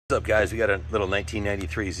What's up, guys? We got a little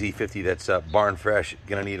 1993 Z50 that's barn fresh.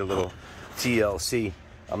 Gonna need a little TLC.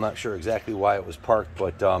 I'm not sure exactly why it was parked,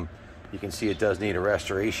 but you can see it does need a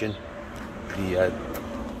restoration. Gonna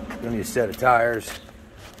need a set of tires,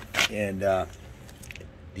 and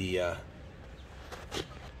the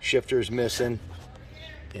shifter's missing,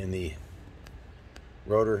 and the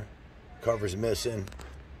rotor cover's missing.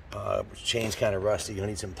 Chain's kind of rusty. You'll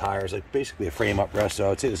need some tires, like basically a frame up rest. So I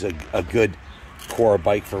would say it's a good core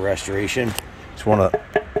bike for restoration. It's one of the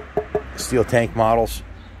steel tank models.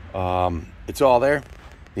 It's all there.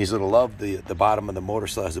 These little the bottom of the motor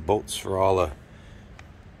still has the bolts for all the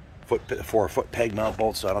 4-foot peg mount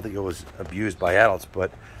bolts, so I don't think it was abused by adults,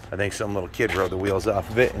 but I think some little kid rode the wheels off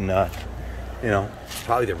of it, and you know, it's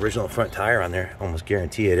probably the original front tire on there. Almost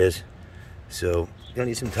guarantee it is. So you're gonna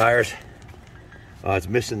need some tires. It's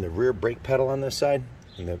missing the rear brake pedal on this side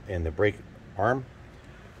and the brake arm,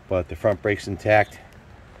 but the front brake's intact.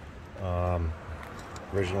 You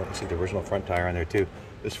see the original front tire on there too.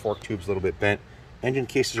 This fork tube's a little bit bent. Engine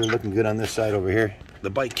cases are looking good on this side over here. The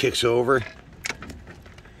bike kicks over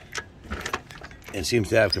and seems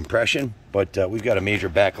to have compression, but we've got a major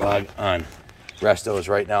backlog on restos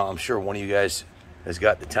right now. I'm sure one of you guys has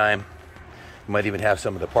got the time. You might even have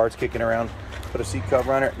some of the parts kicking around. Put a seat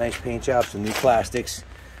cover on it, nice paint job, some new plastics,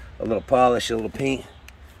 a little polish, a little paint.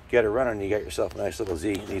 Get it running, and you got yourself a nice little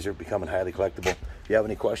Z. These are becoming highly collectible. If you have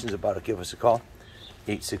any questions about it, give us a call.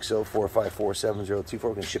 860-454-7024.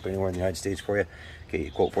 We can ship anywhere in the United States for you. Get you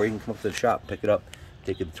a quote for you. You can come up to the shop, pick it up,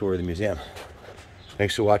 take you to the tour of the museum.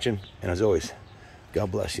 Thanks for watching, and as always,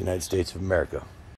 God bless the United States of America.